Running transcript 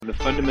The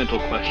fundamental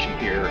question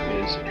here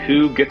is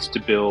who gets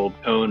to build,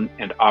 own,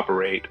 and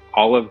operate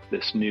all of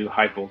this new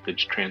high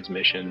voltage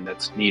transmission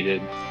that's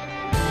needed.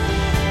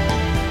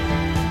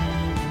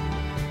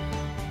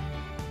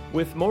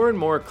 With more and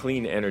more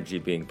clean energy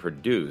being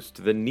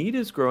produced, the need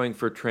is growing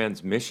for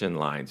transmission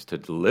lines to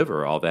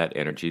deliver all that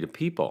energy to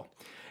people.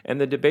 And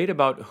the debate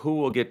about who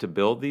will get to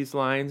build these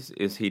lines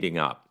is heating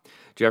up.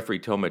 Jeffrey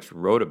Tomich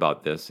wrote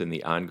about this in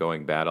the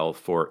ongoing battle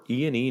for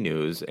E&E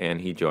News,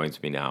 and he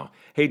joins me now.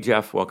 Hey,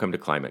 Jeff, welcome to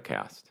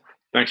ClimateCast.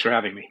 Thanks for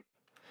having me.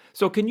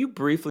 So can you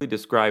briefly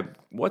describe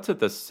what's at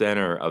the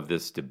center of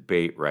this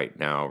debate right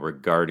now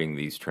regarding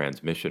these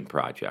transmission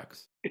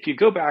projects? If you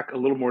go back a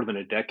little more than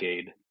a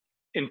decade,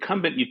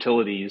 incumbent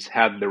utilities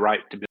had the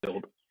right to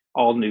build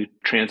all new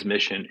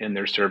transmission in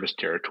their service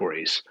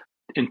territories.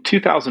 In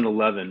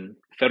 2011,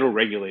 federal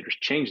regulators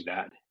changed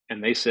that,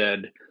 and they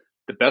said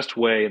the best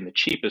way and the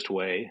cheapest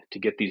way to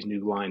get these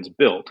new lines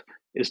built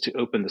is to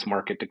open this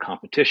market to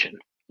competition.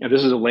 Now,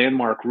 this is a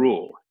landmark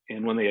rule.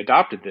 And when they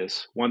adopted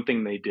this, one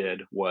thing they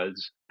did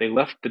was they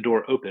left the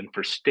door open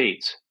for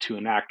states to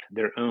enact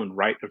their own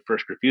right of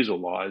first refusal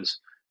laws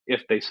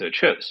if they so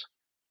chose.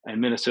 And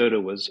Minnesota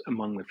was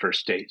among the first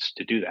states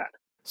to do that.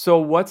 So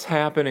what's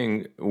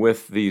happening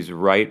with these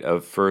right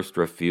of first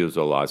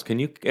refusal laws? Can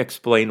you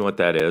explain what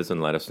that is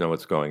and let us know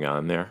what's going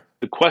on there?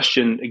 The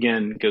question,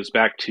 again, goes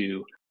back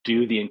to,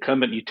 do the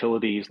incumbent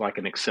utilities like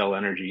an Xcel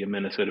Energy and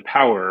Minnesota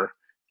Power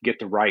get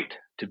the right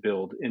to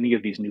build any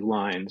of these new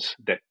lines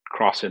that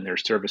cross in their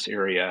service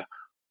area?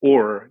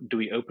 Or do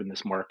we open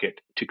this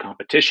market to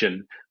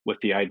competition with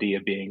the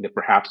idea being that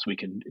perhaps we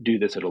can do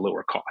this at a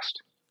lower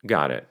cost?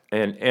 Got it.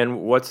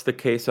 And what's the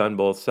case on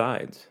both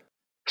sides?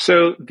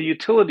 So the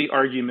utility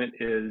argument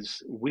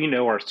is we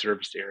know our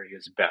service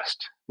areas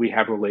best. We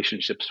have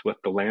relationships with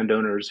the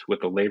landowners, with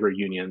the labor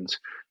unions.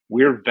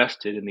 We're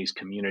vested in these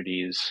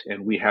communities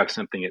and we have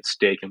something at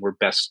stake and we're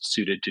best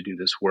suited to do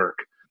this work.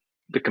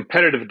 The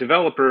competitive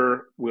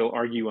developer will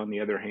argue, on the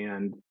other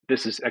hand,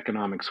 this is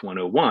economics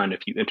 101.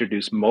 If you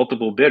introduce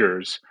multiple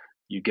bidders,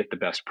 you get the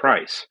best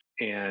price.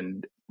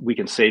 And we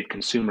can save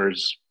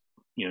consumers,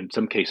 in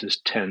some cases,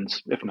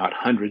 tens, if not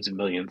hundreds of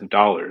millions of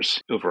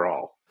dollars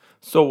overall.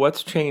 So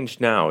what's changed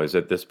now? Is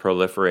it this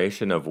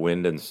proliferation of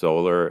wind and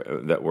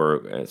solar that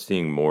we're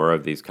seeing more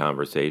of these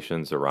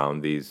conversations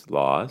around these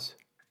laws?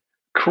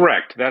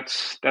 Correct.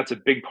 That's a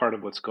big part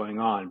of what's going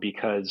on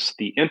because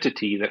the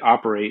entity that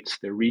operates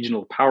the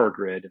regional power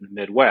grid in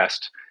the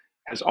Midwest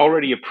has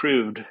already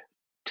approved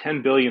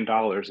 $10 billion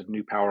of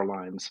new power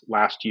lines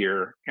last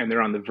year, and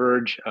they're on the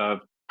verge of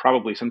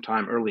probably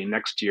sometime early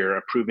next year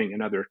approving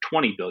another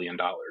 $20 billion.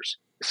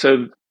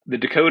 So the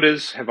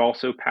Dakotas have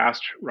also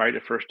passed right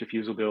of first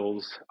refusal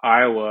bills.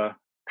 Iowa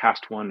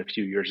passed one a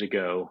few years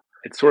ago.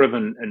 It's sort of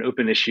an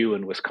open issue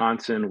in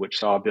Wisconsin, which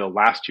saw a bill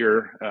last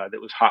year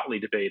that was hotly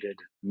debated.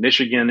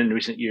 Michigan in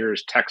recent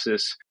years,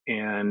 Texas,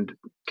 and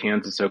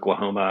Kansas,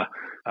 Oklahoma,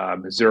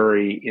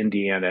 Missouri,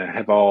 Indiana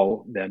have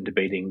all been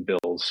debating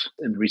bills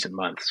in recent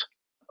months.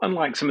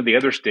 Unlike some of the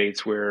other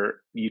states where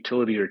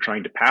utilities are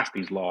trying to pass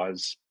these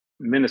laws,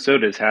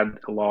 Minnesota has had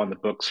a law in the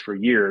books for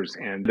years,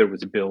 and there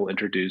was a bill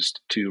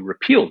introduced to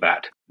repeal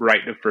that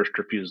right of first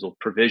refusal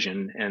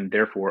provision and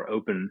therefore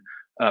open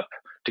up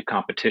to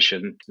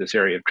competition to this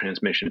area of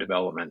transmission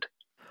development.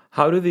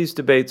 How do these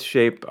debates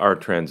shape our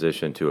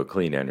transition to a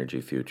clean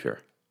energy future?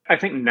 I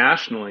think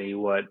nationally,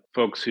 what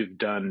folks who've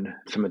done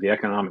some of the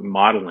economic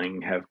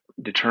modeling have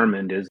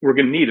determined is we're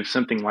going to need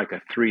something like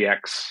a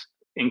 3x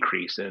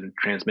increase in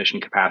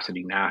transmission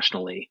capacity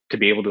nationally to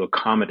be able to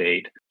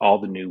accommodate all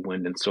the new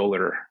wind and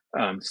solar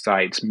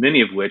sites,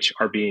 many of which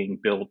are being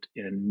built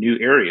in new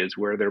areas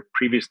where there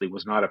previously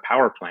was not a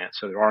power plant,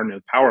 so there are no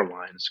power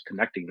lines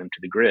connecting them to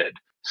the grid.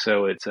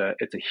 So it's a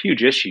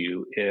huge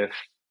issue if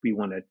we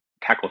want to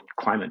tackle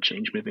climate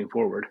change moving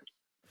forward.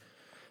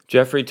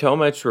 Jeffrey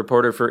Tomich,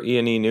 reporter for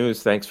E&E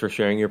News, thanks for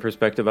sharing your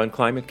perspective on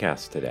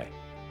ClimateCast today.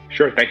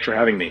 Sure, thanks for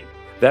having me.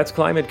 That's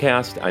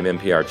ClimateCast. I'm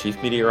NPR Chief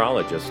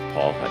Meteorologist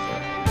Paul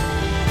Huttner.